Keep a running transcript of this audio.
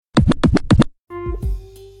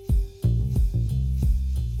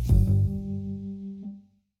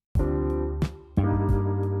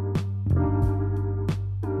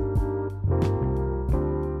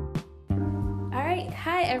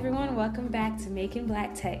welcome back to Making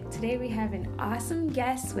Black Tech. Today we have an awesome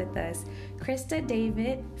guest with us, Krista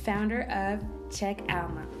David, founder of Check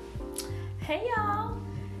Alma. Hey y'all!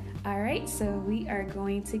 Alright, so we are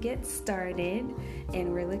going to get started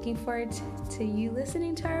and we're looking forward to you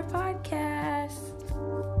listening to our podcast.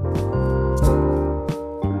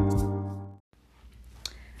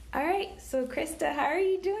 Alright, so Krista, how are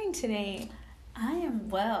you doing today? I am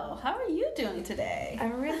well. How are you doing today?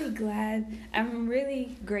 I'm really glad. I'm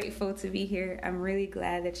really grateful to be here. I'm really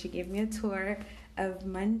glad that you gave me a tour of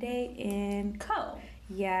Monday in Co.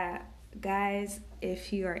 Yeah, guys,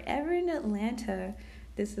 if you are ever in Atlanta,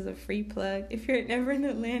 this is a free plug. If you're ever in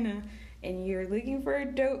Atlanta and you're looking for a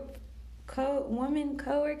dope woman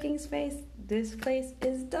co-working space, this place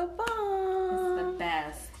is the bomb. It's the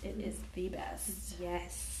best. It is the best.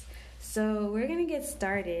 Yes. So we're gonna get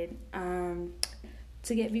started.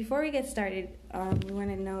 Before we get started, we want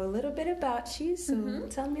to know a little bit about you. So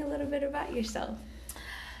tell me a little bit about yourself.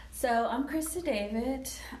 So I'm Krista David.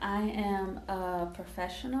 I am a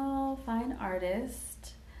professional fine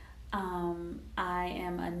artist. I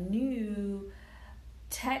am a new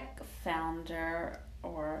tech founder,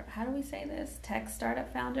 or how do we say this? Tech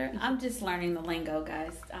startup founder. I'm just learning the lingo,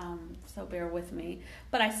 guys. So bear with me.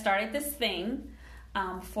 But I started this thing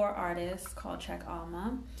for artists called Check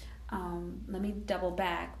Alma. Let me double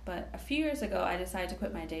back, but a few years ago I decided to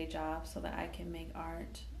quit my day job so that I can make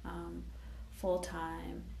art full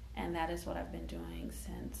time, and that is what I've been doing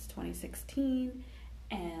since 2016.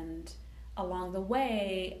 And along the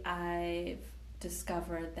way I've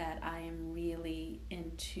discovered that I am really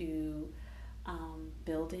into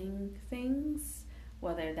building things,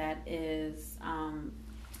 whether that is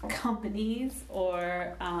companies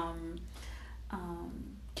or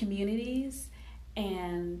communities.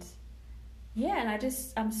 And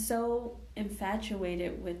I'm so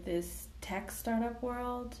infatuated with this tech startup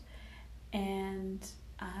world, and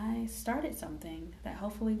I started something that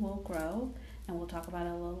hopefully will grow, and we'll talk about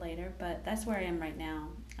it a little later, but that's where I am right now.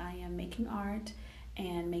 I am making art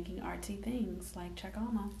and making artsy things like Check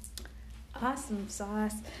Alma. Awesome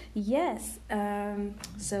sauce. Yes.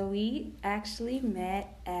 So we actually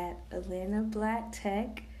met at Atlanta Black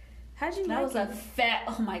Tech. How'd you That was it?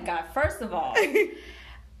 Oh my God. First of all,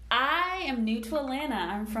 I am new to Atlanta.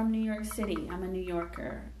 I'm from New York City. I'm a New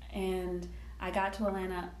Yorker. And I got to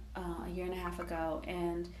Atlanta a year and a half ago.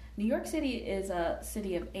 And New York City is a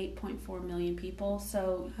city of 8.4 million people.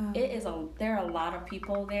 So there are a lot of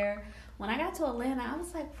people there. When I got to Atlanta, I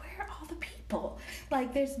was like, where are all the people?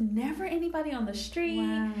 Like, there's never anybody on the street.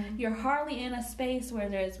 Wow. You're hardly in a space where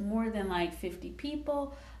there's more than like 50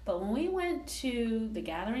 people. But when we went to the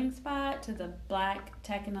gathering spot, to the Black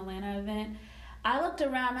Tech in Atlanta event, I looked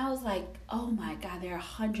around and I was like, oh my God, there are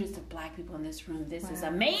hundreds of Black people in this room. This is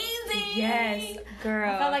amazing. Yes,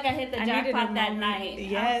 girl. I felt like I hit the jackpot that night.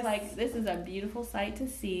 Yes. I was like, this is a beautiful sight to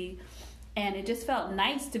see. And it just felt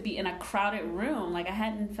nice to be in a crowded room. Like, I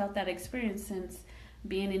hadn't felt that experience since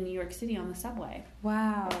being in New York City on the subway.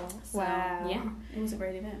 Wow. So, yeah, it was a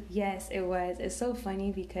great event. Yes, it was. It's so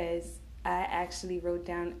funny because I actually wrote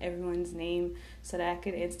down everyone's name so that I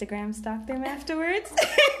could Instagram stalk them afterwards.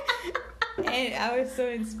 And I was so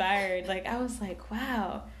inspired. Like, I was like,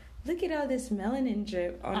 wow, look at all this melanin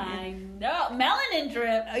drip on I know. Melanin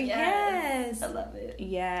drip. Yes. I love it.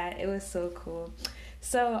 Yeah, it was so cool.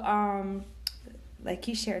 So, like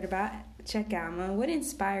you shared about Check Alma, what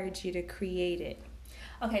inspired you to create it?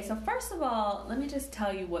 Okay, so first of all, let me just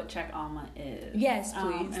tell you what Check Alma is. Yes,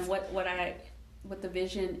 please. And what the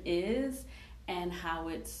vision is and how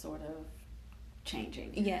it's sort of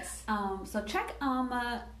changing. Yes. So Check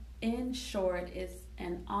Alma, in short, is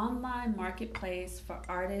an online marketplace for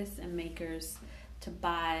artists and makers to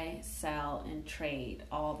buy, sell, and trade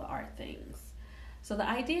all the art things. So the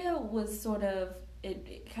idea was sort of,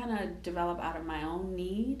 it kind of developed out of my own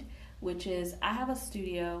need, which is I have a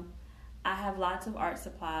studio, I have lots of art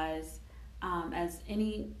supplies. As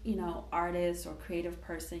any, artist or creative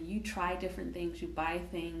person, you try different things, you buy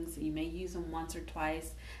things, you may use them once or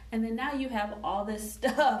twice, and then now you have all this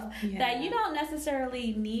stuff that you don't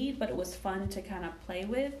necessarily need, but it was fun to kind of play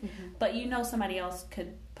with, but somebody else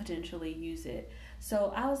could potentially use it.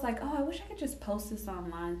 So I was like, oh, I wish I could just post this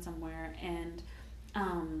online somewhere and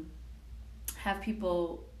have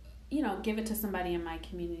people give it to somebody in my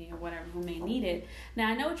community or whatever who may need it. Now,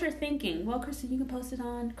 I know what you're thinking. Well, Kristen, you can post it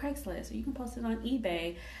on Craigslist or you can post it on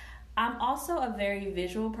eBay. I'm also a very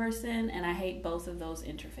visual person, and I hate both of those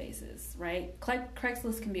interfaces, right?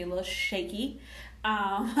 Craigslist can be a little shaky.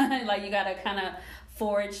 Like, you got to kind of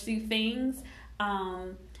forage through things.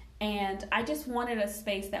 And I just wanted a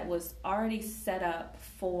space that was already set up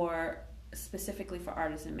for specifically for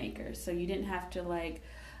artists and makers. So you didn't have to like,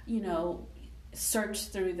 search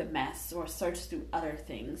through the mess or search through other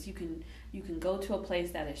things. You can go to a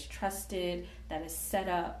place that is trusted, that is set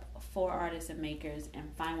up for artists and makers, and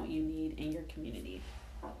find what you need in your community.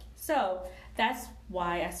 So that's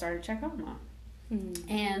why I started Check Alma.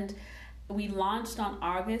 And we launched on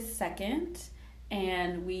August 2nd,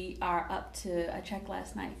 and we are up to, I checked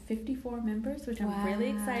last night, 54 members, which I'm really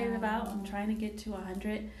excited about. I'm trying to get to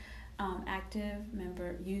 100 active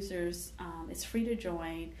member users. It's free to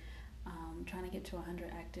join. I'm trying to get to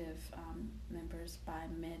 100 active members by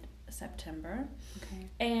mid-September. Okay.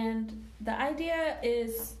 And the idea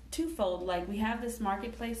is twofold. Like, we have this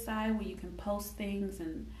marketplace side where you can post things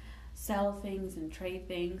and sell things and trade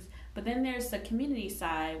things. But then there's the community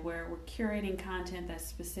side where we're curating content that's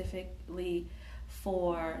specifically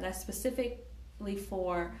for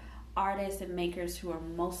artists and makers who are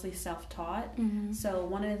mostly self-taught. So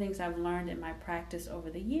one of the things I've learned in my practice over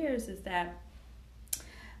the years is that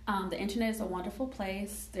the internet is a wonderful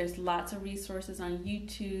place. There's lots of resources on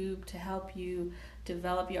YouTube to help you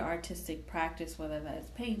develop your artistic practice, whether that's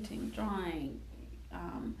painting, drawing,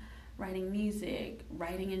 writing music,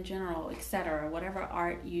 writing in general, etc., whatever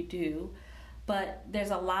art you do. But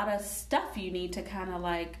there's a lot of stuff you need to kind of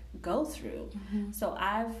like go through. So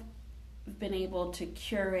I've been able to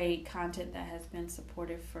curate content that has been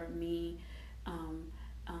supportive for me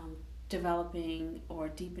developing or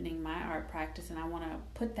deepening my art practice, and I want to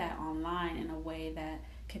put that online in a way that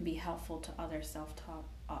can be helpful to other self-taught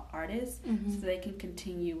artists so they can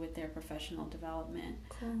continue with their professional development.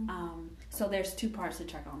 So there's two parts to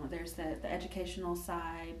Check Alma. There's the educational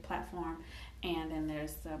side platform, and then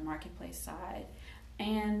there's the marketplace side.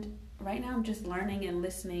 And right now I'm just learning and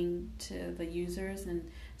listening to the users and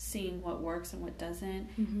seeing what works and what doesn't.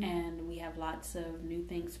 And we have lots of new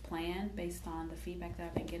things planned based on the feedback that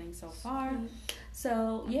I've been getting so far.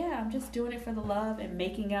 So yeah, I'm just doing it for the love and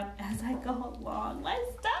making up as I go along. My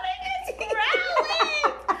stomach is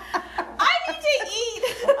growling. I need to eat.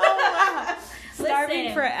 Oh wow. Starving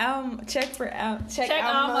Listen, for Check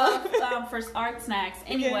Alma for art snacks.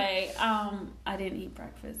 Anyway, I didn't eat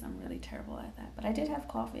breakfast. I'm really terrible at that, but I did have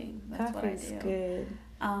coffee. That's what I do. Good.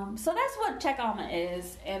 So that's what Check Alma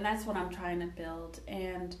is, and that's what I'm trying to build.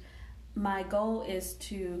 And my goal is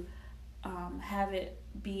to have it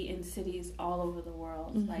be in cities all over the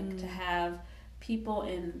world, like to have people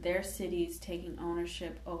in their cities taking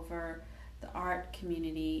ownership over the art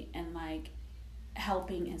community and like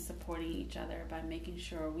helping and supporting each other by making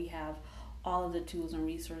sure we have all of the tools and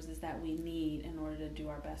resources that we need in order to do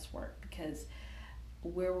our best work. Because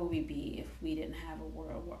where would we be if we didn't have a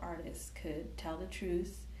world where artists could tell the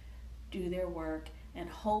truth, do their work, and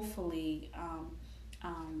hopefully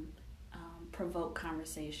provoke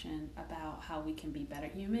conversation about how we can be better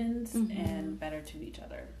humans and better to each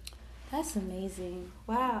other. That's amazing.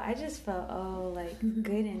 Wow, I just felt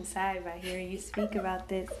good inside by hearing you speak about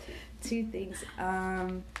this. Two things.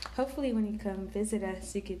 Hopefully when you come visit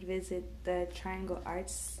us, you could visit the Triangle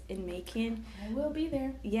Arts in Macon. I will be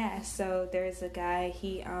there. Yeah, so there's a guy,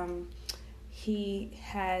 he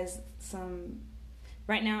has some,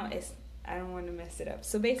 right now it's, I don't want to mess it up.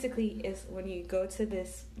 So basically it's when you go to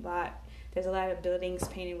this lot, there's a lot of buildings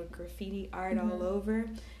painted with graffiti art all over,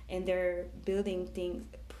 and they're building things,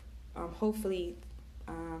 hopefully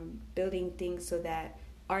building things so that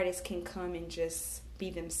artists can come and just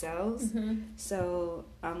be themselves. So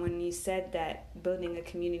when you said that, building a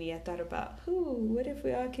community, I thought about, what if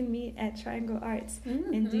we all can meet at Triangle Arts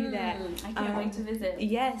and do that? I can't wait to visit.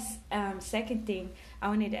 Yes. Second thing, I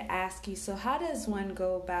wanted to ask you, so how does one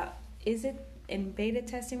go about, is it in beta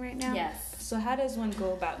testing right now? Yes. So how does one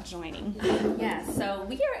go about joining? Yeah, so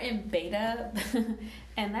we are in beta,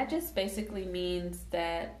 and that just basically means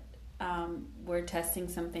that we're testing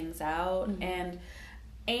some things out, and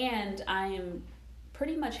I am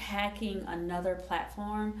pretty much hacking another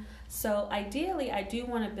platform. So ideally, I do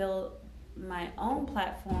want to build my own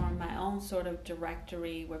platform, my own sort of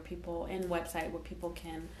directory website where people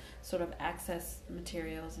can sort of access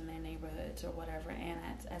materials in their neighborhoods or whatever, and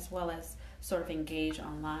as well as sort of engage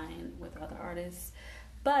online with other artists.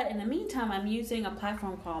 But in the meantime, I'm using a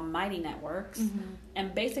platform called Mighty Networks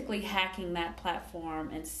and basically hacking that platform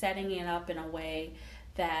and setting it up in a way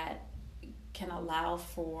that can allow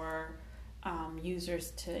for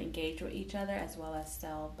users to engage with each other as well as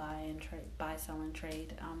buy, sell, and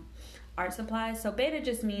trade art supplies. So beta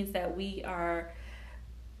just means that we are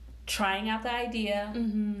trying out the idea,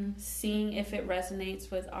 seeing if it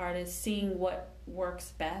resonates with artists, seeing what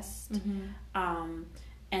works best, and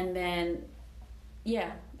then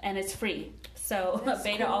and it's free. So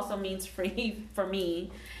beta also means free for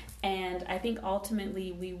me, And I think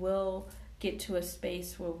ultimately we will get to a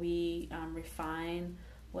space where we refine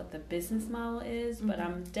what the business model is, but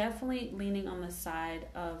I'm definitely leaning on the side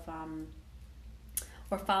of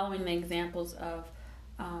or following the examples of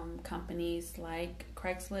companies like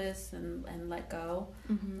Craigslist and LetGo,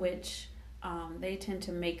 which they tend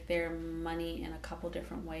to make their money in a couple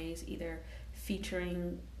different ways, either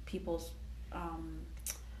featuring people's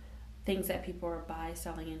things that people are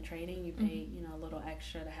selling, and trading. You pay a little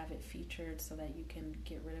extra to have it featured so that you can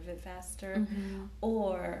get rid of it faster,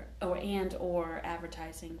 or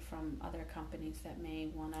advertising from other companies that may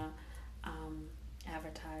want to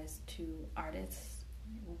advertise to artists,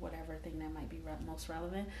 whatever thing that might be most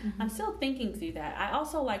relevant. I'm still thinking through that. I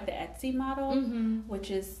also like the Etsy model, which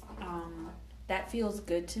is that feels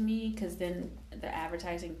good to me, because then the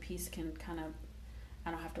advertising piece can kind of, I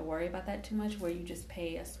don't have to worry about that too much, where you just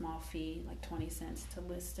pay a small fee, like 20 cents to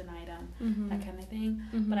list an item, that kind of thing.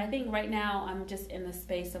 But I think right now I'm just in the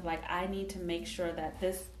space of like, I need to make sure that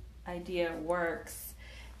this idea works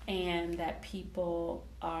and that people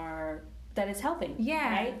that it's helping. Yeah.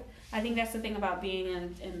 Right? I think that's the thing about being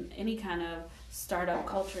in any kind of startup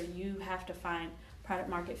culture. You have to find product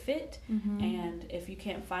market fit, and if you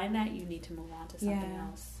can't find that, you need to move on to something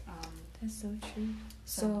else. That's so true.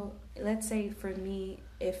 So let's say for me,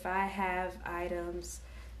 if I have items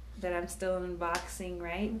that I'm still unboxing,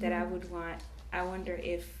 right, that I would want, I wonder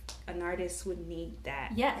if an artist would need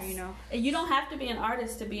that. Yes. You don't have to be an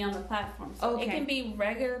artist to be on the platform. So it can be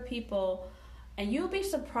regular people, and you'll be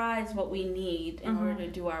surprised what we need in order to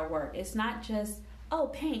do our work. It's not just,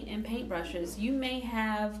 paint and paintbrushes. You may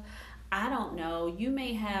have, I don't know, you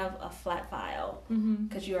may have a flat file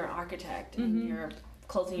because you're an architect and you're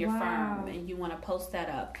closing your firm and you want to post that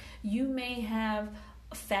up. You may have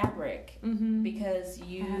fabric because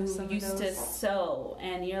you used to sew,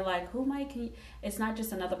 and you're like, it's not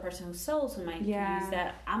just another person who sews who might use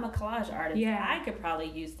that. I'm a collage artist. I could probably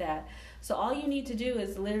use that. So all you need to do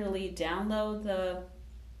is literally download the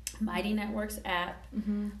Mighty Networks app,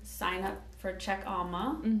 sign up for Check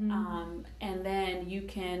Alma, and then you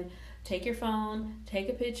can take your phone, take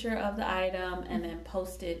a picture of the item, and then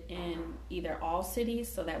post it in either all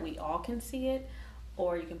cities so that we all can see it,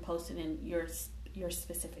 or you can post it in your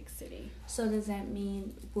specific city. So does that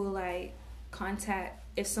mean, will I contact,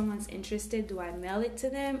 if someone's interested, do I mail it to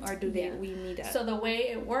them, or do we meet up? So the way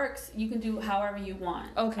it works, you can do however you want.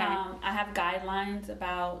 Okay. I have guidelines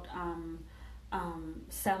about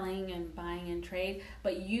selling and buying and trade,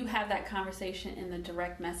 but you have that conversation in the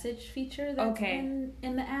direct message feature that's in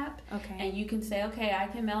the app. Okay. And you can say, okay, I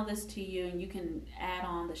can mail this to you, and you can add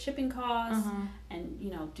on the shipping costs and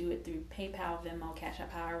do it through PayPal, Venmo, Cash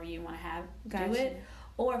App, however you want to do it.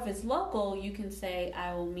 Or if it's local, you can say,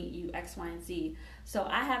 I will meet you X, Y, and Z. So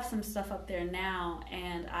I have some stuff up there now,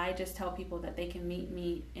 and I just tell people that they can meet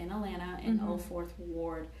me in Atlanta in 04th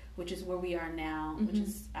Ward, which is where we are now, which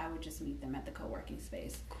is, I would just meet them at the co-working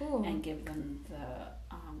space. Cool. And give them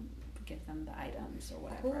the items or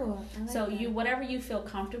whatever. Cool. So whatever you feel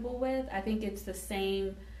comfortable with, I think it's the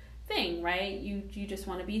same thing, right? You just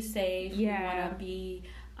want to be safe. Yeah. You want to be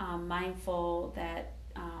mindful that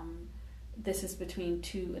this is between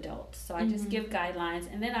two adults. So I just give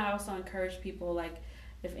guidelines, and then I also encourage people, like,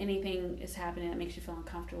 if anything is happening that makes you feel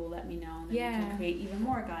uncomfortable, let me know, and then we can create even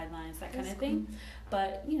more guidelines, that kind of thing.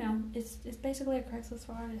 But it's basically a Craigslist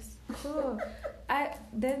for artists. Cool.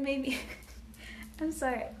 That made me. I'm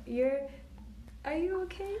sorry. Are you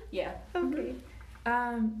okay? Yeah. Okay.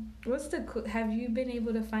 What's the cool? Have you been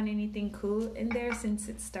able to find anything cool in there since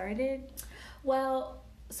it started? Well,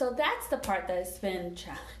 so that's the part that's been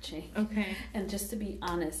challenging. Okay. And just to be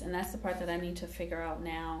honest, and that's the part that I need to figure out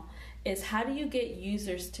now, is how do you get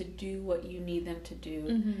users to do what you need them to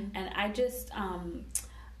do? And I'm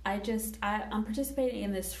participating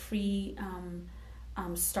in this free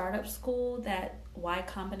startup school that Y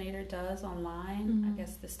Combinator does online, I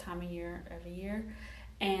guess this time of year, every year.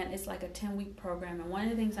 And it's like a 10-week program. And one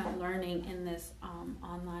of the things I'm learning in this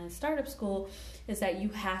online startup school is that you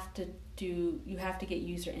have to get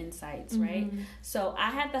user insights, right? So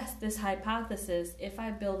I had this hypothesis: if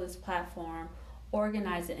I build this platform,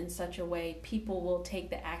 organize it in such a way, people will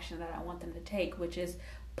take the action that I want them to take, which is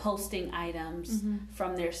posting items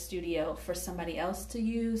from their studio for somebody else to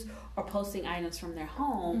use, or posting items from their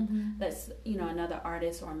home that's another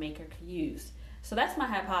artist or maker could use. So that's my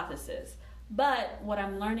hypothesis. But what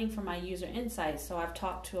I'm learning from my user insights, so I've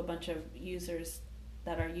talked to a bunch of users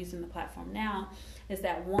that are using the platform now, is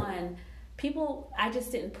that I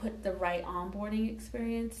just didn't put the right onboarding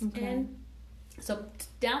experience in. So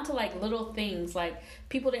down to like little things, like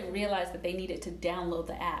people didn't realize that they needed to download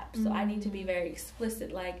the app. So I need to be very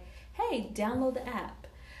explicit, like, hey, download the app.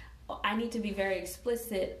 I need to be very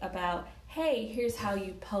explicit about, hey, here's how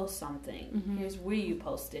you post something. Here's where you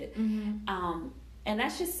post it. And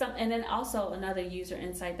that's just some. And then also another user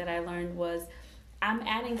insight that I learned was, I'm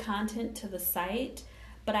adding content to the site,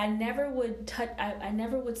 but I never would I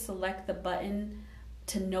never would select the button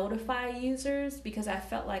to notify users because I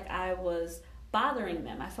felt like I was bothering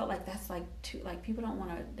them. I felt like that's like too, like people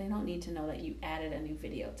they don't need to know that you added a new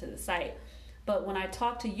video to the site. But when I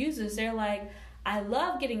talk to users, they're like, I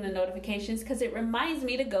love getting the notifications because it reminds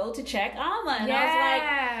me to go to check Alma. And I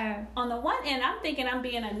was like, on the one end, I'm thinking I'm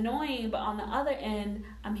being annoying, but on the other end,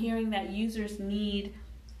 I'm hearing that users need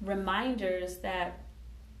reminders that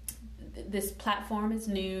this platform is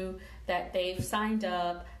new, that they've signed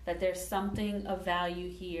up, that there's something of value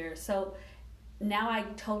here. So now I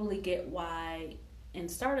totally get why in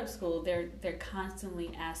startup school they're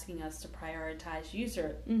constantly asking us to prioritize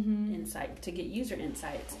user insight, to get user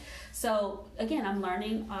insights. So again, I'm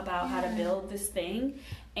learning about how to build this thing,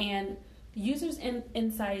 and users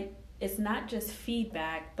insight is not just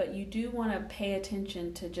feedback, but you do want to pay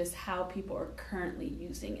attention to just how people are currently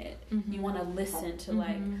using it. You want to listen to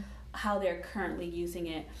like how they're currently using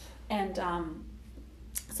it. And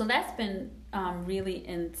so that's been really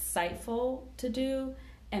insightful to do.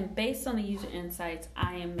 And based on the user insights,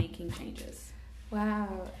 I am making changes.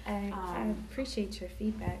 Wow. I appreciate your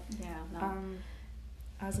feedback. Yeah. No.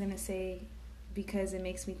 I was going to say, because it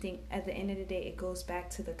makes me think at the end of the day, it goes back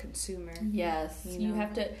to the consumer. Yes. You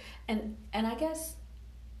have to. And I guess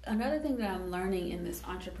another thing that I'm learning in this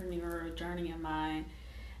entrepreneurial journey of mine,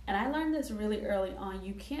 and I learned this really early on,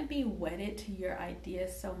 you can't be wedded to your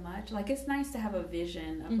ideas so much. Like, it's nice to have a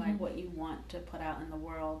vision of like what you want to put out in the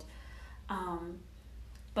world.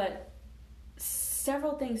 But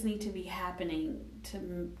several things need to be happening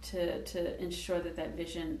to ensure that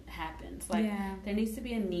vision happens. Like, there needs to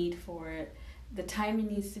be a need for it. The timing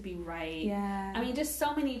needs to be right. Yeah. I mean, just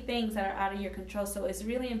so many things that are out of your control. So it's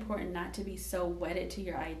really important not to be so wedded to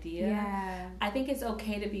your idea. Yeah. I think it's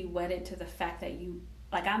okay to be wedded to the fact that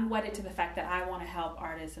I'm wedded to the fact that I want to help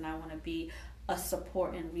artists and I want to be a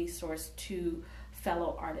support and resource to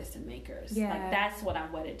fellow artists and makers. Yeah. Like, that's what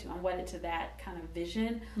I'm wedded to. I'm wedded to that kind of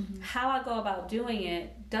vision. How I go about doing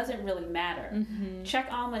it doesn't really matter. Check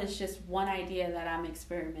Alma is just one idea that I'm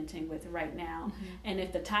experimenting with right now. And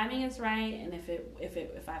if the timing is right, and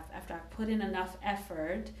after I put in enough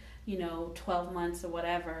effort, 12 months or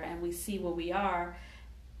whatever, and we see where we are,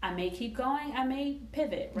 I may keep going, I may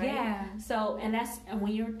pivot, right? Yeah. So, and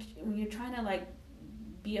when you're trying to like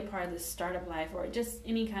be a part of this startup life or just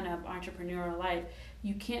any kind of entrepreneurial life,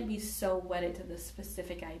 you can't be so wedded to the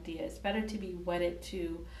specific idea. It's better to be wedded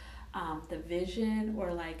to the vision,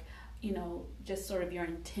 or like, just sort of your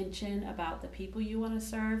intention about the people you want to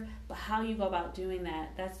serve. But how you go about doing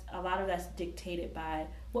that, that's dictated by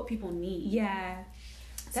what people need. Yeah.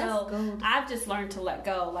 So I've just learned to let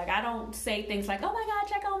go. Like, I don't say things like, oh my God,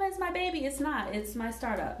 Check Alma is my baby. It's not. It's my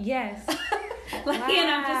startup. Yes. And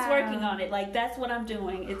I'm just working on it. Like, that's what I'm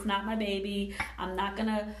doing. It's not my baby. I'm not going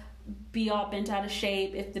to be all bent out of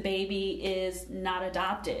shape if the baby is not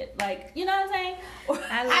adopted. Like, you know what I'm saying?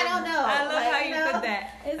 I don't know. I love how you put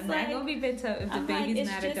that. It's I'm like, not going to be bent up if the baby's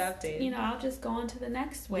not adopted. I'll just go on to the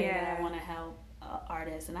next way that I want to help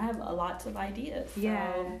artists, and I have a lot of ideas.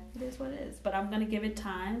 So it is what it is. But I'm going to give it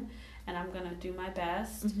time, and I'm going to do my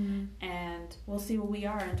best, and we'll see where we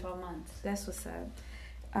are in 12 months. That's what's up.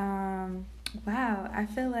 Wow, I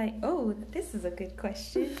feel like, this is a good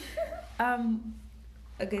question.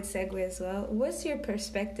 A good segue as well. What's your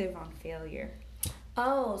perspective on failure?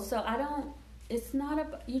 So it's not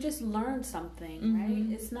about, you just learn something, right?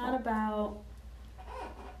 It's not about,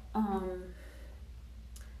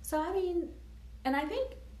 and I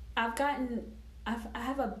think I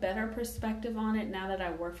have a better perspective on it now that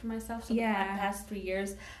I work for myself. So the past 3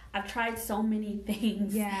 years, I've tried so many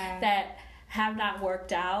things that have not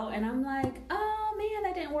worked out, and I'm like, oh man,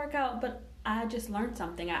 that didn't work out, but I just learned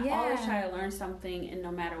something. I always try to learn something, and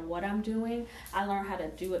no matter what I'm doing, I learn how to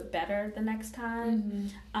do it better the next time.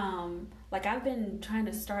 Like, I've been trying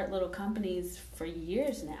to start little companies for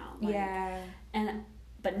years now.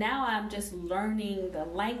 But now I'm just learning the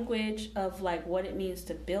language of like what it means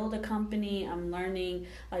to build a company. I'm learning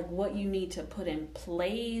like what you need to put in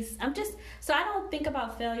place. So I don't think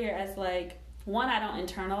about failure as like, one, I don't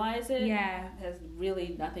internalize it. Yeah. It has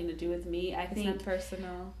really nothing to do with me. It's not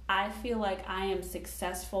personal. I feel like I am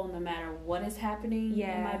successful no matter what is happening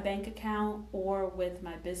in my bank account or with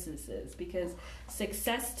my businesses, because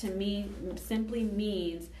success to me simply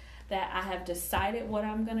means that I have decided what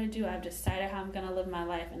I'm going to do. I've decided how I'm going to live my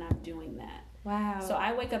life, and I'm doing that. Wow. So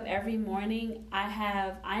I wake up every morning.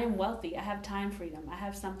 I am wealthy. I have time freedom. I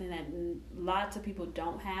have something that lots of people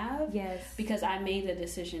don't have. Yes. Because I made the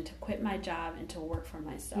decision to quit my job and to work for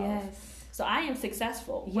myself. Yes. So I am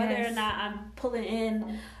successful. Yes. Whether or not I'm pulling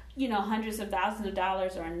in, hundreds of thousands of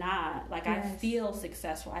dollars or not, like yes. I feel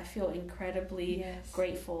successful. I feel incredibly yes.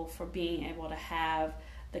 grateful for being able to have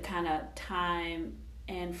the kind of time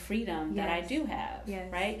and freedom that yes. I do have,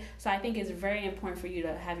 yes. right? So I think it's very important for you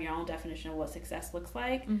to have your own definition of what success looks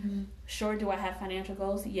like. Mm-hmm. Sure, do I have financial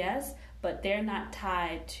goals? Yes, but they're not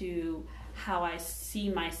tied to how I see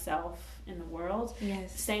myself in the world.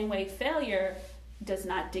 Yes. Same way failure does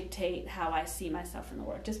not dictate how I see myself in the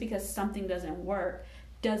world. Just because something doesn't work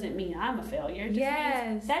doesn't mean I'm a failure. Just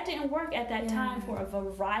yes. that didn't work at that time for a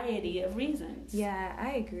variety of reasons. Yeah,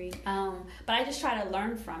 I agree. But I just try to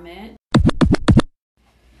learn from it.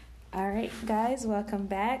 All right, guys, welcome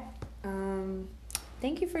back.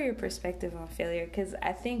 Thank you for your perspective on failure, because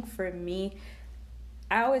I think for me,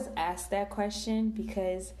 I always ask that question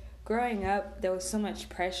because growing up, there was so much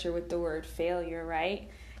pressure with the word failure, right?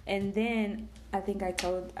 And then I think I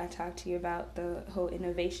talked to you about the whole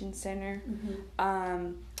innovation center.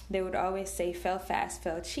 Mm-hmm. They would always say, fail fast,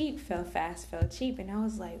 fail cheap, fail fast, fail cheap. And I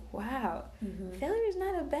was like, wow, mm-hmm. failure is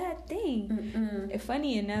not a bad thing. Mm-mm.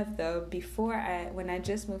 Funny enough, though, when I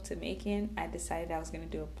just moved to Macon, I decided I was going to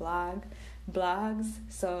do blogs.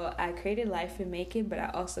 So I created Life in Macon, but I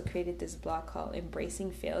also created this blog called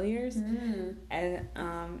Embracing Failures. Mm.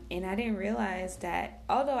 And I didn't realize that,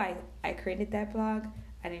 although I created that blog,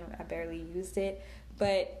 I barely used it,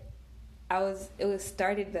 but it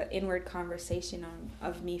started the inward conversation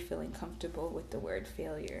of me feeling comfortable with the word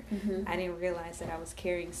failure. Mm-hmm. I didn't realize that I was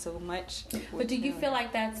carrying so much. But do you feel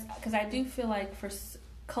like that's, because I do feel like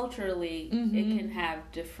culturally mm-hmm. it can have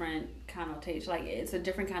different connotations, like it's a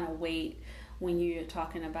different kind of weight when you're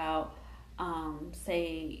talking about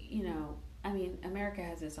America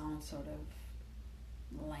has its own sort of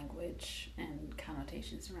language and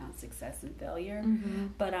connotations around success and failure. Mm-hmm.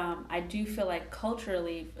 But I do feel like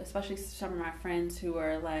culturally, especially some of my friends who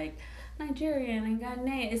are like Nigerian and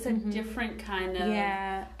Ghanaian, it's a mm-hmm. different kind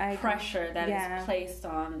of pressure that is placed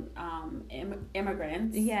on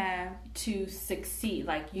immigrants to succeed.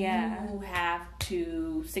 Like you have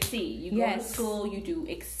to succeed. You go to school, you do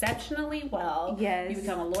exceptionally well. You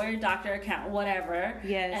become a lawyer, doctor, accountant, whatever.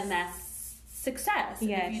 And that's success.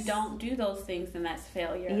 If you don't do those things, then that's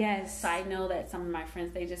failure. So I know that some of my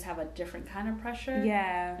friends, they just have a different kind of pressure.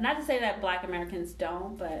 Not to say that Black Americans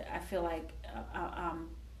don't, but I feel like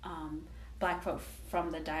Black folk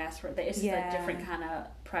from the diaspora, it's just a different kind of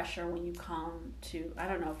pressure when you come to, I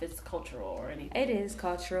don't know if it's cultural or anything. It is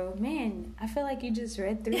cultural. Man, I feel like you just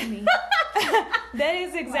read through me. That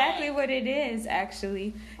is exactly what it is,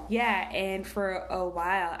 actually. Yeah, and for a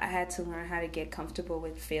while, I had to learn how to get comfortable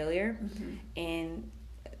with failure mm-hmm. and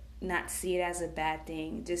not see it as a bad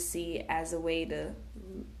thing. Just see it as a way to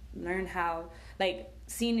learn how, like,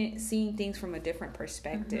 seeing things from a different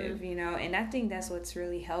perspective, mm-hmm. And I think that's what's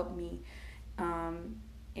really helped me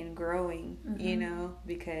in growing, mm-hmm.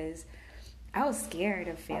 Because I was scared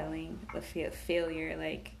of failure.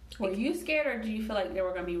 Like, were you scared, or do you feel like there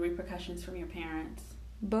were going to be repercussions from your parents?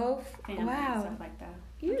 Both. Family, wow. Stuff like that.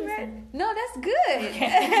 You read? No, that's good.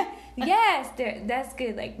 Okay. Yes, that's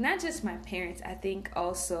good. Like, not just my parents. I think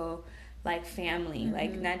also like family. Mm-hmm.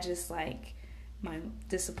 Like, not just like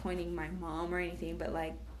disappointing my mom or anything, but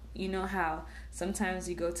like, you know how sometimes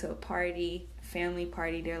you go to a family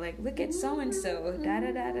party, they're like, look at so and so, da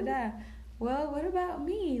da da da da. Well, what about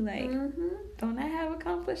me? Like, mm-hmm. don't I have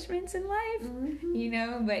accomplishments in life?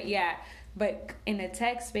 Mm-hmm. But in the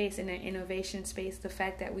tech space, in the innovation space, the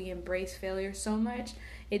fact that we embrace failure so much,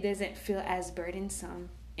 it doesn't feel as burdensome.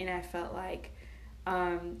 And I felt like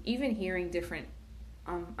even hearing different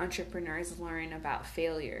entrepreneurs learn about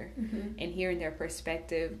failure mm-hmm. and hearing their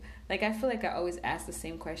perspective, like, I feel like I always ask the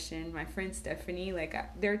same question. My friend Stephanie,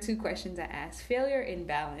 there are two questions I ask: failure and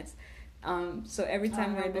balance. So every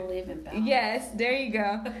time I believe in balance. Yes, there you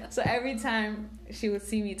go. So every time she would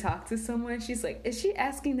see me talk to someone, she's like, is she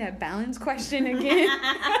asking that balance question again?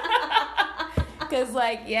 Because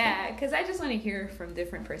I just want to hear from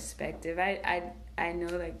different perspective. I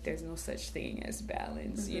know, like, there's no such thing as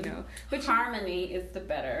balance, mm-hmm. But harmony is the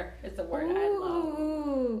word I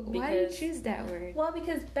love. Why do you choose that word? Well,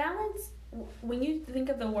 because balance, when you think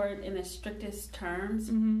of the word in the strictest terms,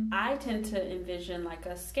 mm-hmm. I tend to envision like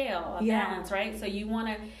a scale, balance, right? So you want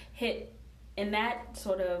to hit, in that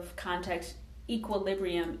sort of context,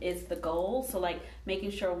 equilibrium is the goal. So like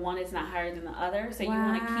making sure one is not higher than the other. So you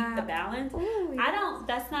want to keep the balance. Ooh,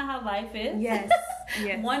 That's not how life is. Yes.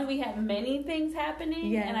 Yes. One, we have many things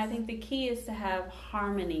happening. Yes. And I think the key is to have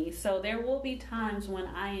harmony. So there will be times when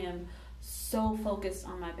I am so focused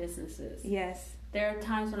on my businesses. Yes. There are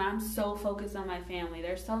times when I'm so focused on my family.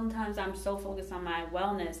 There's sometimes I'm so focused on my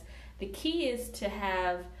wellness. The key is to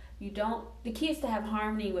have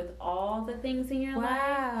harmony with all the things in your life.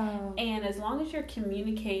 Wow. And as long as you're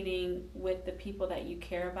communicating with the people that you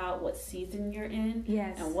care about, what season you're in,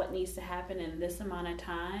 Yes. and what needs to happen in this amount of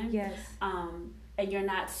time, Yes. and you're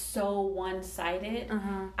not so one-sided,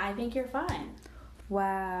 I think you're fine.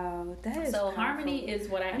 Wow, that is so powerful. Harmony is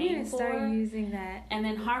what I I'm aim gonna for. start using that. And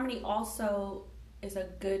then harmony also is a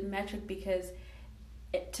good metric because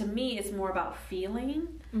to me it's more about feeling.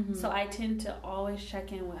 So I tend to always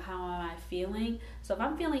check in with how am I feeling. So if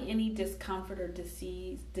I'm feeling any discomfort or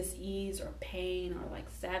dis-ease or pain or like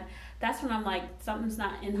sad, that's when I'm like something's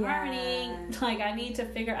not in harmony. Like that means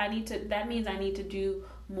I need to do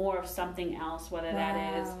more of something else, whether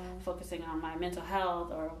that is focusing on my mental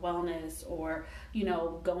health or wellness or,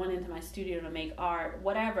 going into my studio to make art,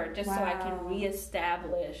 whatever, just so I can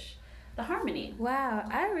reestablish the harmony. Wow,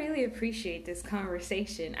 I really appreciate this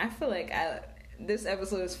conversation. I feel like this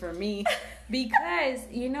episode is for me because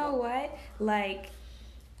you know what? Like,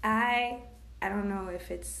 I don't know if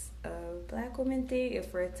it's a Black woman thing,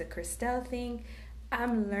 if it's a Christelle thing.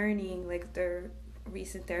 I'm learning, like the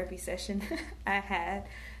recent therapy session I had.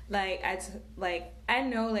 I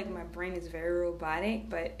know like my brain is very robotic,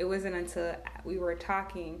 but it wasn't until we were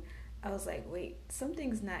talking I was like, wait,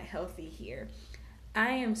 something's not healthy here. I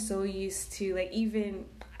am so used to even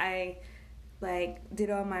I did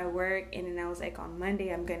all my work and then I was like, on Monday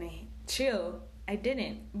I'm gonna chill. I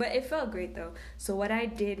didn't, but it felt great though. So what I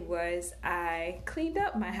did was I cleaned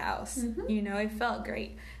up my house. It felt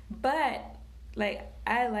great. But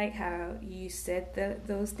I like how you said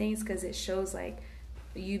those things because it shows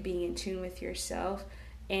you being in tune with yourself.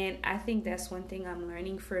 And I think that's one thing I'm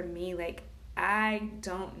learning for me. I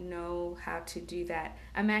don't know how to do that.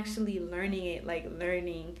 I'm actually learning it,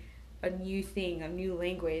 learning a new thing, a new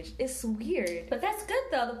language. It's weird. But that's good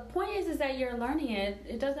though. The point is that you're learning it.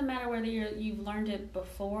 It doesn't matter whether you've learned it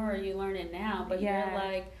before or you learn it now, but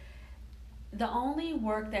you're the only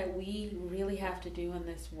work that we really have to do in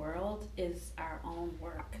this world is our own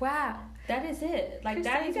work. Wow. That is it. Krista,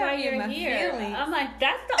 that is why you're here. Feelings. I'm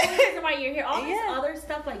that's the only reason why you're here. All this other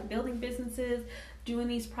stuff like building businesses, doing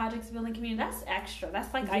these projects, building community, that's extra.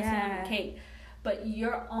 That's like icing on the cake. But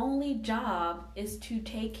your only job is to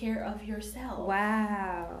take care of yourself.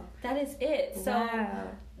 Wow. That is it. So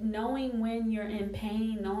knowing when you're in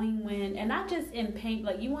pain, and not just in pain,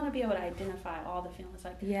 you want to be able to identify all the feelings.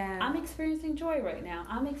 I'm experiencing joy right now.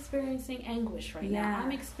 I'm experiencing anguish right now.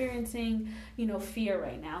 I'm experiencing, fear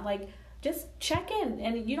right now. Just check in,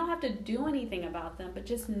 and you don't have to do anything about them, but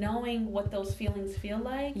just knowing what those feelings feel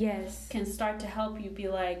like can start to help you be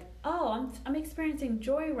like, oh, I'm experiencing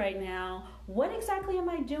joy right now. What exactly am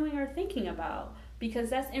I doing or thinking about? Because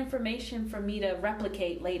that's information for me to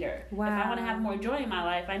replicate later. Wow. If I want to have more joy in my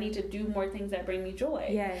life, I need to do more things that bring me joy.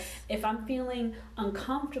 Yes. If I'm feeling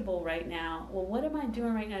uncomfortable right now, well, what am I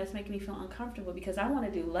doing right now that's making me feel uncomfortable? Because I want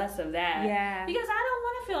to do less of that. Yeah. Because I don't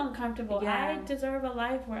want to feel uncomfortable. Yeah. I deserve a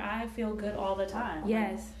life where I feel good all the time.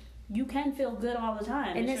 Yes. You can feel good all the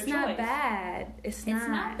time. And it's not choice. Bad. It's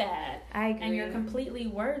not bad. I agree. And you're completely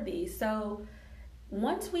worthy. So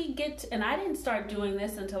once we and I didn't start doing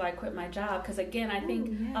this until I quit my job, because again, I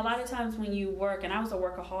think a lot of times when you work, and I was a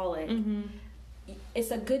workaholic,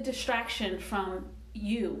 it's a good distraction from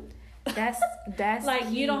you. That's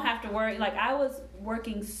you don't have to worry. I was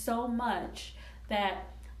working so much that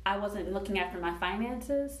I wasn't looking after my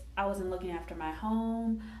finances. I wasn't looking after my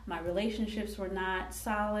home. My relationships were not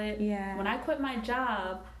solid. Yeah. When I quit my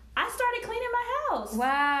job, I started cleaning my house.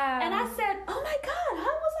 Wow. And I said, oh my God, how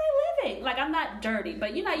was I living? I'm not dirty,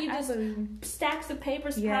 but you just stacks of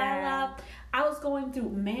papers pile up. I was going through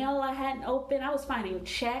mail I hadn't opened. I was finding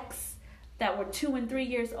checks that were 2 and 3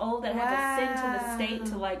 years old that I had to send to the state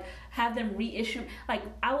to have them reissue.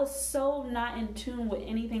 I was so not in tune with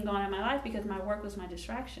anything going on in my life because my work was my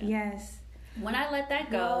distraction. Yes. When I let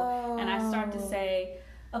that go and I start to say,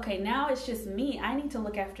 okay, now it's just me. I need to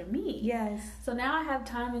look after me. Yes. So now I have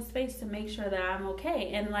time and space to make sure that I'm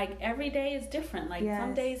okay. And every day is different.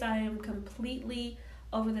 Some days I am completely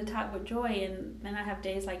over the top with joy, and then I have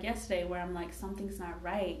days like yesterday where I'm something's not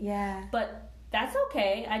right. Yeah. But that's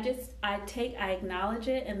okay. I acknowledge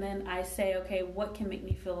it, and then I say, okay, what can make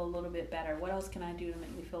me feel a little bit better? What else can I do to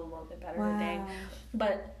make me feel a little bit better today?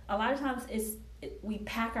 But a lot of times we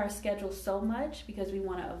pack our schedule so much because we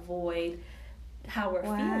want to avoid how we're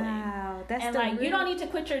feeling. Wow, that's and like you don't need to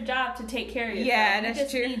quit your job to take care of yourself. Yeah, that's you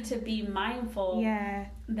just true. need to be mindful. Yeah.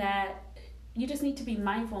 That you just need to be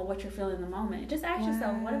mindful of what you're feeling in the moment. Just ask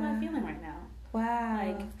yourself, what am I feeling right now? Wow.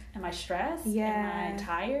 Like, am I stressed? Yeah. Am I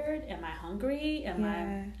tired? Am I hungry? Am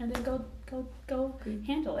I? And then go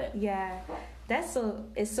handle it. Yeah.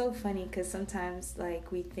 It's so funny because sometimes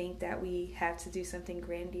like we think that we have to do something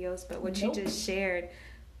grandiose, but what you just shared,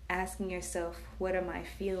 asking yourself, what am I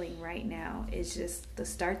feeling right now, is just the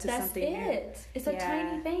start to something new. That's it. It's a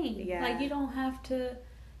tiny thing. Yeah. Like you don't have to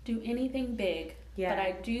do anything big. Yeah. But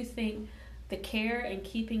I do think the care and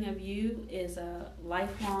keeping of you is a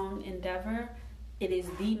lifelong endeavor. It is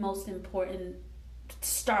the most important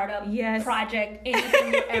startup project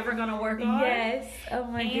anything you're ever going to work on. Yes. Oh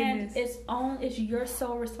my goodness. And it's your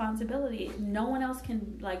sole responsibility. No one else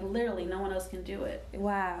can, like literally no one else can do it.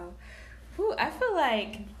 Wow. Whew, I feel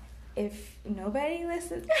like if nobody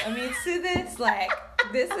listens, to this, like,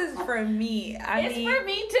 this is for me. It's for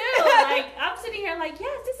me too. Like, I'm sitting here like,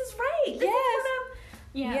 yes, this is right.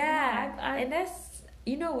 And that's,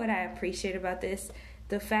 you know what I appreciate about this?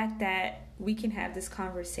 The fact that we can have this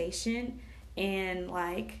conversation and,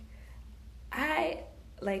 like,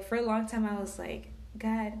 for a long time I was like,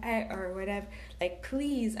 God, or whatever, like,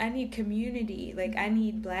 please, I need community. Like, I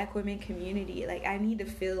need Black women community. Like, I need to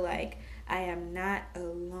feel like I am not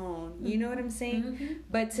alone. You know what I'm saying? Mm-hmm.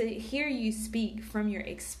 But to hear you speak from your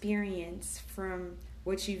experience, from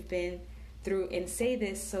what you've been through, and say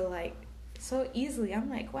this so easily, I'm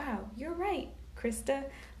like, wow, you're right, Krista.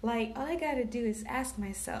 Like, all I gotta do is ask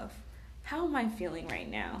myself, how am I feeling right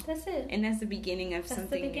now? That's it. And that's the beginning of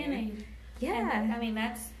something new. That's the beginning. New. Yeah.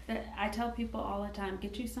 And I tell people all the time,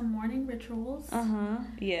 get you some morning rituals.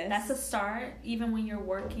 Yes. That's a start. Even when you're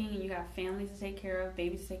working and you have families to take care of,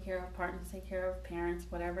 babies to take care of, partners to take care of, parents,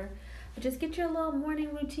 whatever. But just get your little morning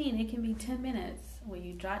routine. It can be 10 minutes where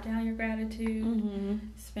you jot down your gratitude,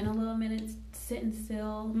 spend a little minute sitting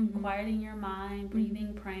still, quieting your mind,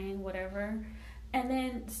 breathing, praying, whatever. And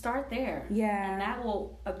then start there. Yeah. And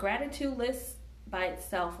a gratitude list by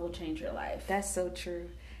itself will change your life. That's so true.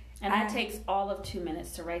 And that takes all of 2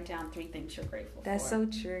 minutes to write down 3 things you're grateful for. That's so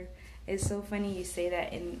true. It's so funny you say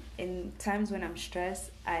that. In times when I'm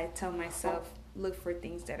stressed, I tell myself, look for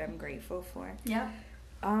things that I'm grateful for. Yep.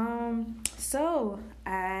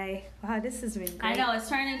 This has been great. I know, it's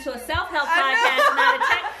turned into a self-help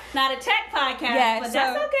podcast, not a tech podcast. Yeah, but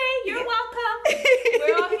that's okay. You're welcome.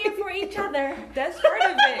 We're all here for each other. That's part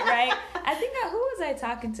of it, right? I think who was I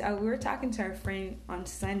talking to? We were talking to our friend on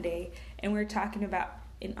Sunday, and we were talking about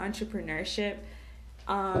in entrepreneurship,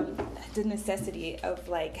 the necessity of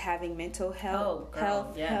like having mental health,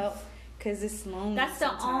 help, because it's lonely. That's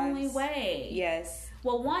sometimes the only way. Yes.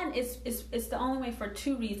 Well, one is it's the only way for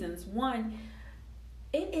 2 reasons. One,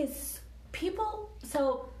 it is people.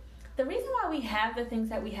 So the reason why we have the things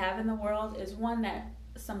that we have in the world is one, that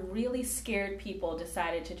some really scared people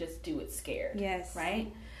decided to just do it scared. Yes.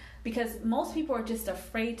 Right. Because most people are just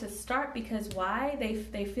afraid to start because why?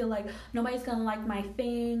 They feel like nobody's going to like my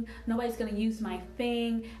thing, nobody's going to use my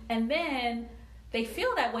thing. And then they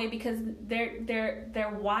feel that way because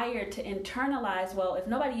they're wired to internalize, well, if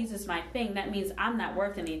nobody uses my thing, that means I'm not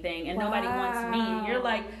worth anything and nobody wants me. And you're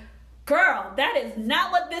like, girl, that is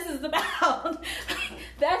not what this is about.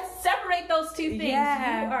 Separate those 2 things.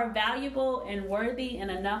 Yeah. You are valuable and worthy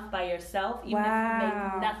and enough by yourself, even if you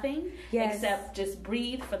make nothing except just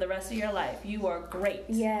breathe for the rest of your life. You are great.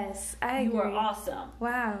 Yes, I agree. You are awesome.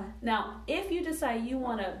 Wow. Now, if you decide you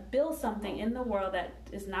want to build something in the world that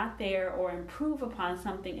is not there or improve upon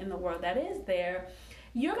something in the world that is there,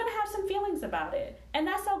 you're going to have some feelings about it, and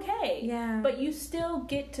that's okay. Yeah. But you still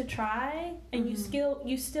get to try, and you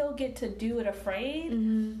still get to do it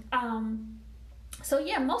afraid. So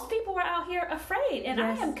yeah, most people are out here afraid, and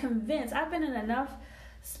I am convinced. I've been in enough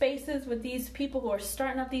spaces with these people who are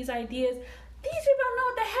starting up these ideas. These people don't know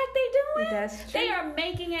what the heck they're doing. That's true. They are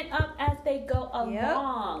making it up as they go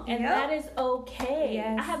along, and that is okay.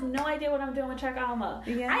 Yes. I have no idea what I'm doing with Check Alma.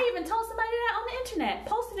 Yeah. I even told somebody that on the internet,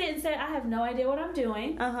 posted it and said, I have no idea what I'm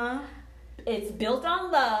doing. It's built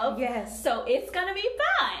on love. Yes. So it's gonna be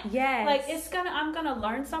fine. Yes. Like I'm gonna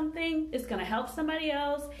learn something. It's gonna help somebody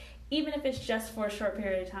else, even if it's just for a short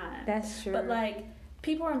period of time. That's true. But like,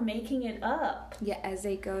 people are making it up. Yeah, as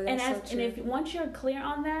they go. That's so true. And if once you're clear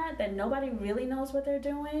on that nobody really knows what they're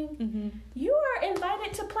doing, you are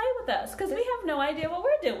invited to play with us because we have no idea what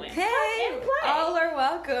we're doing. Hey, all are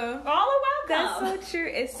welcome. All are welcome. That's so true.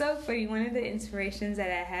 It's so funny. One of the inspirations that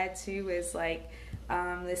I had too was like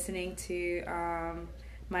listening to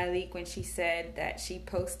Myleik when she said that she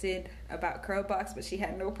posted about Curlbox, but she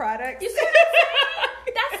had no products. You see what I'm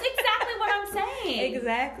saying? That's exactly what I'm saying.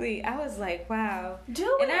 Exactly. I was like, wow.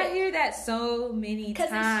 Do it. And I hear that so many times.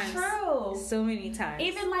 Because it's true. So many times.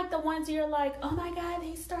 Even like the ones you're like, oh my God,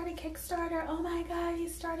 he started Kickstarter. Oh my God, he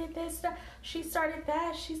started this. She started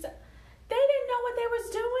that. They didn't know what they was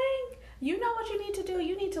doing. You know what you need to do?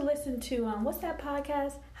 You need to listen to, what's that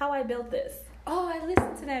podcast? How I Built This. Oh, I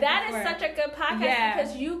listened to that That before. is such a good podcast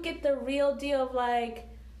because you get the real deal of like,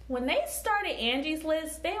 when they started Angie's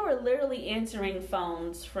List, they were literally answering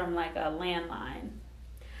phones from like a landline.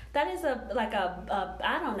 That is a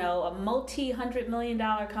multi-$100 million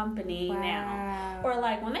company now. Or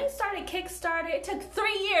like when they started Kickstarter, it took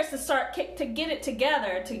 3 years to get it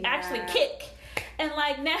together to actually kick. And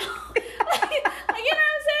like now, like, you know what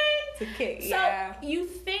I'm saying? To kick, so you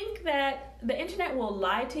think that the internet will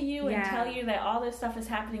lie to you and tell you that all this stuff is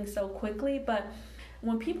happening so quickly, but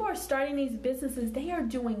when people are starting these businesses, they are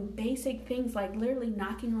doing basic things like literally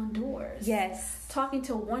knocking on doors. Yes. Talking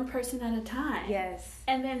to one person at a time. Yes.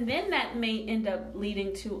 And then that may end up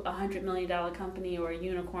leading to a $100 million company or a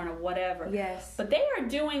unicorn or whatever. Yes. But they are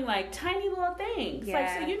doing like tiny little things. Yeah.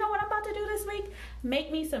 Like, so you know what I'm about to do this week?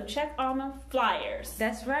 Make me some Check Alma flyers.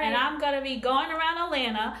 That's right. And I'm going to be going around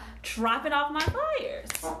Atlanta dropping off my flyers.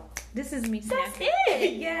 This is me. That's snapping.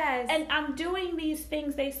 it. Yes. And I'm doing these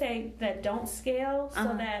things they say that don't scale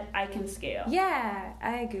so that I can scale. Yeah,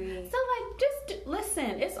 I agree. So like, just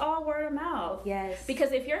listen. It's all word of mouth. Yes.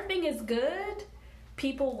 Because if your thing is good,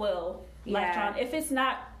 people will latch on. If it's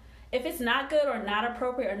not good or not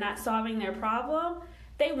appropriate or not solving their problem,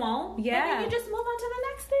 they won't. Yeah. And then you just move on to the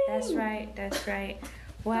next thing. That's right.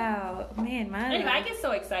 Wow, man, Anyway, I get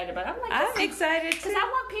so excited about it. I'm excited too. Because I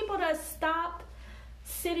want people to stop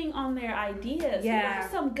sitting on their ideas. Yeah. You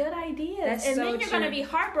have some good ideas. That's and so then you're going to be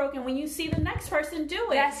heartbroken when you see the next person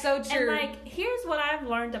do it. That's so true. And like, here's what I've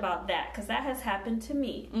learned about that, because that has happened to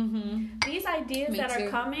me. Mm-hmm. These ideas are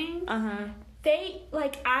coming, they,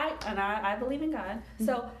 like, I believe in God. Mm-hmm.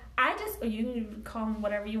 So you can call them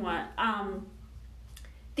whatever you want.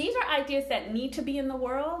 These are ideas that need to be in the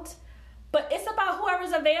world. But it's about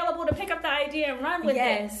whoever's available to pick up the idea and run with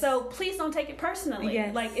it. So please don't take it personally.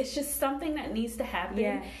 Yes. Like, it's just something that needs to happen.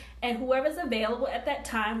 Yeah. And whoever's available at that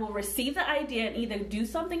time will receive the idea and either do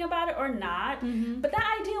something about it or not. Mm-hmm. But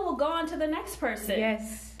that idea will go on to the next person.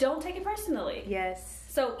 Yes. Don't take it personally. Yes.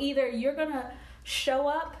 So either you're going to show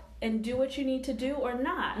up and do what you need to do or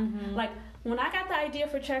not. Mm-hmm. Like, when I got the idea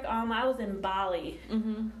for Check Alma, I was in Bali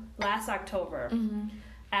last October. Mm-hmm.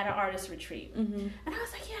 At an artist retreat. Mm-hmm. And I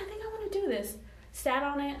was like, I think I want to do this. Sat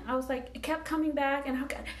on it. I was like, it kept coming back. And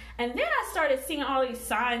then I started seeing all these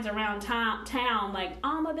signs around town like,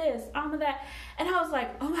 Alma this, Alma that. And I was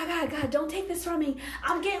like, oh my God, don't take this from me.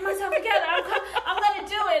 I'm getting myself together. I'm going to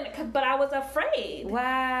do it. But I was afraid.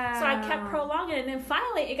 Wow. So I kept prolonging it. And then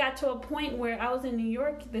finally it got to a point where I was in New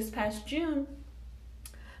York this past June,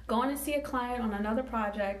 going to see a client on another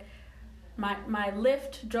project. My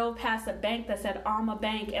Lyft drove past a bank that said Alma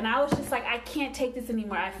Bank, and I was just like, I can't take this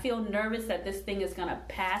anymore. I feel nervous that this thing is going to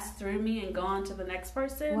pass through me and go on to the next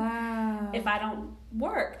person. Wow. If I don't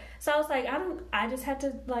work. So I was like, I just had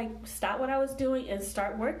to like stop what I was doing and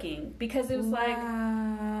start working, because it was like,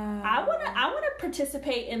 I want to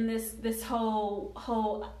participate in this whole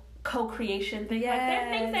co-creation thing. Like, there are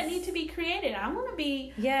things that need to be created. I want to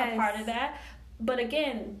be a part of that. But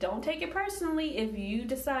again, don't take it personally if you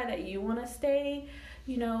decide that you want to stay,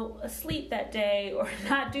 asleep that day or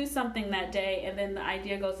not do something that day, and then the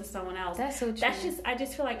idea goes to someone else. That's so true. I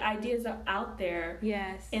just feel like ideas are out there.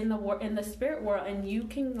 Yes. In the spirit world, and you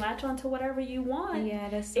can latch on to whatever you want. Yeah,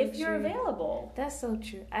 that's so if you're available. That's so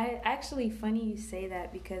true. Funny you say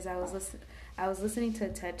that, because I was listening to a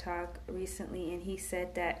TED Talk recently, and he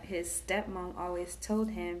said that his stepmom always told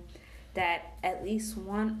him that at least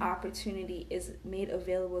one opportunity is made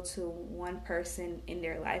available to one person in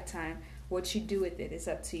their lifetime. What you do with it is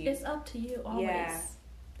up to you. It's up to you, always. Yeah,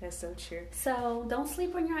 that's so true. So don't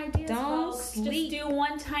sleep on your ideas, folks. Just do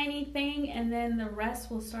one tiny thing, and then the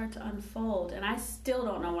rest will start to unfold. And I still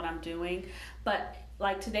don't know what I'm doing, but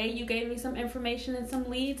like today you gave me some information and some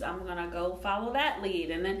leads. I'm going to go follow that lead.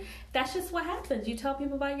 And then that's just what happens. You tell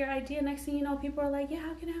people about your idea. Next thing you know, people are like, yeah,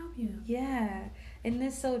 how can I help you? Yeah. And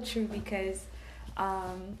it's so true, because,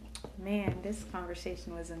 man, this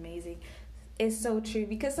conversation was amazing. It's so true,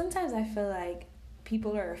 because sometimes I feel like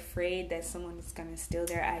people are afraid that someone is going to steal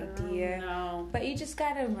their idea. No. But you just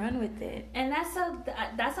got to run with it. And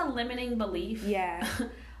that's a limiting belief. Yeah.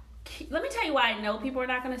 Let me tell you why I know people are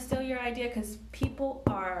not going to steal your idea, because people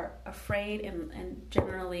are afraid and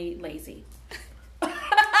generally lazy.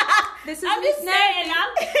 This is I'm me just saying,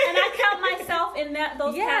 snapping. and I count myself in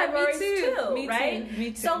those categories too, me right? Too.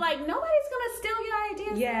 Me too. So like, nobody's gonna steal your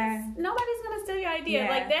ideas. Yeah. Nobody's gonna steal your idea. Yeah.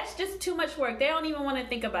 Like, that's just too much work. They don't even want to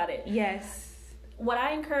think about it. Yes. What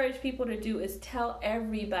I encourage people to do is tell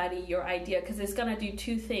everybody your idea, because it's gonna do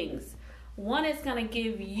two things. One is going to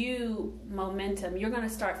give you momentum. You're going to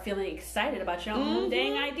start feeling excited about your own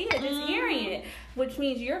dang idea, just hearing it, which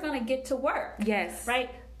means you're going to get to work. Yes. Right?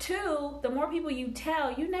 Two, the more people you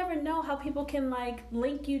tell, you never know how people can, like,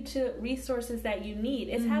 link you to resources that you need.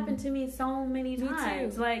 It's happened to me so many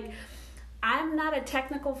times. Like, I'm not a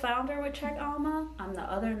technical founder with Check Alma. I'm the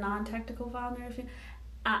other non-technical founder.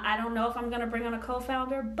 I don't know if I'm going to bring on a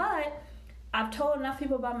co-founder, but I've told enough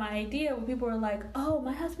people about my idea where people are like, oh,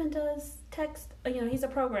 my husband does text, he's a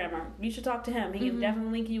programmer. You should talk to him. He can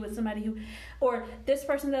definitely link you with somebody who, or this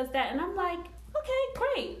person does that. And I'm like, okay,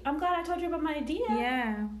 great. I'm glad I told you about my idea.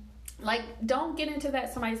 Yeah. Like, don't get into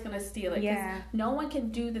that somebody's going to steal it. Yeah. No one can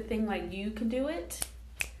do the thing like you can do it.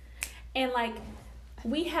 And, like,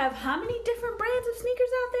 we have how many different brands of sneakers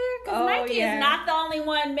out there? Because Nike is not the only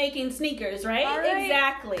one making sneakers, right? All right.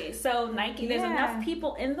 Exactly. So Nike, there's enough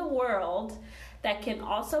people in the world that can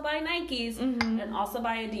also buy Nikes and also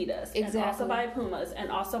buy Adidas and also buy Pumas and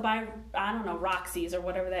also buy, I don't know, Roxy's or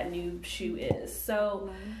whatever that new shoe is. So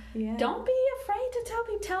don't be afraid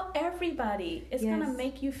to tell everybody. It's going to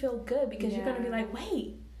make you feel good, because you're going to be like,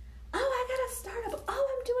 wait, oh, I got a startup.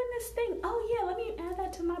 Oh, I'm doing this thing. Oh, yeah, let me add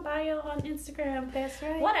that to my bio on Instagram. That's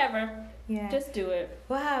right. Whatever. Yeah. Just do it.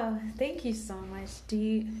 Wow. Thank you so much,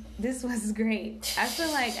 Dee. This was great. I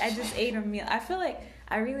feel like I just ate a meal. I feel like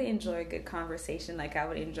I really enjoy a good conversation. Like, I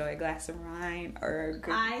would enjoy a glass of wine or a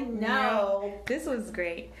good meal. This was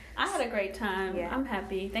great. I had a great time. Yeah. I'm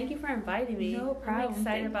happy. Thank you for inviting me. No problem. I'm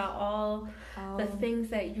excited about all the things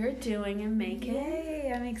that you're doing and making.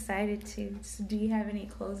 Yay, I'm excited too. So do you have any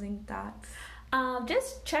closing thoughts?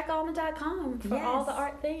 Just check alma.com for all the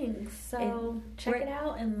art things. So check it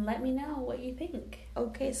out and let me know what you think.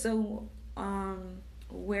 Okay, so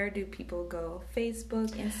where do people go? Facebook,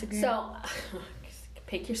 Instagram? So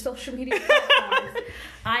pick your social media platforms.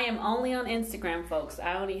 I am only on Instagram, folks.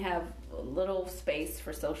 I only have a little space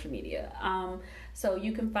for social media. So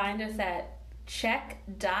you can find us at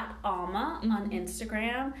check.alma on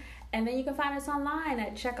Instagram. And then you can find us online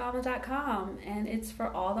at checkalma.com. And it's for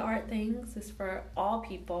all the art things. It's for all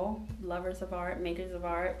people, lovers of art, makers of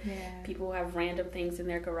art, people who have random things in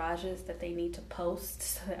their garages that they need to post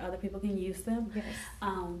so that other people can use them. Yes.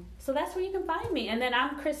 So that's where you can find me. And then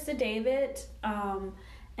I'm Krista David, and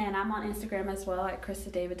I'm on Instagram as well at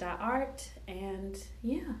kristadavid.art. And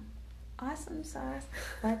Awesome sauce.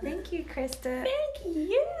 Well, thank you, Krista. Thank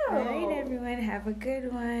you. All right, everyone. Have a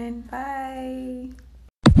good one. Bye.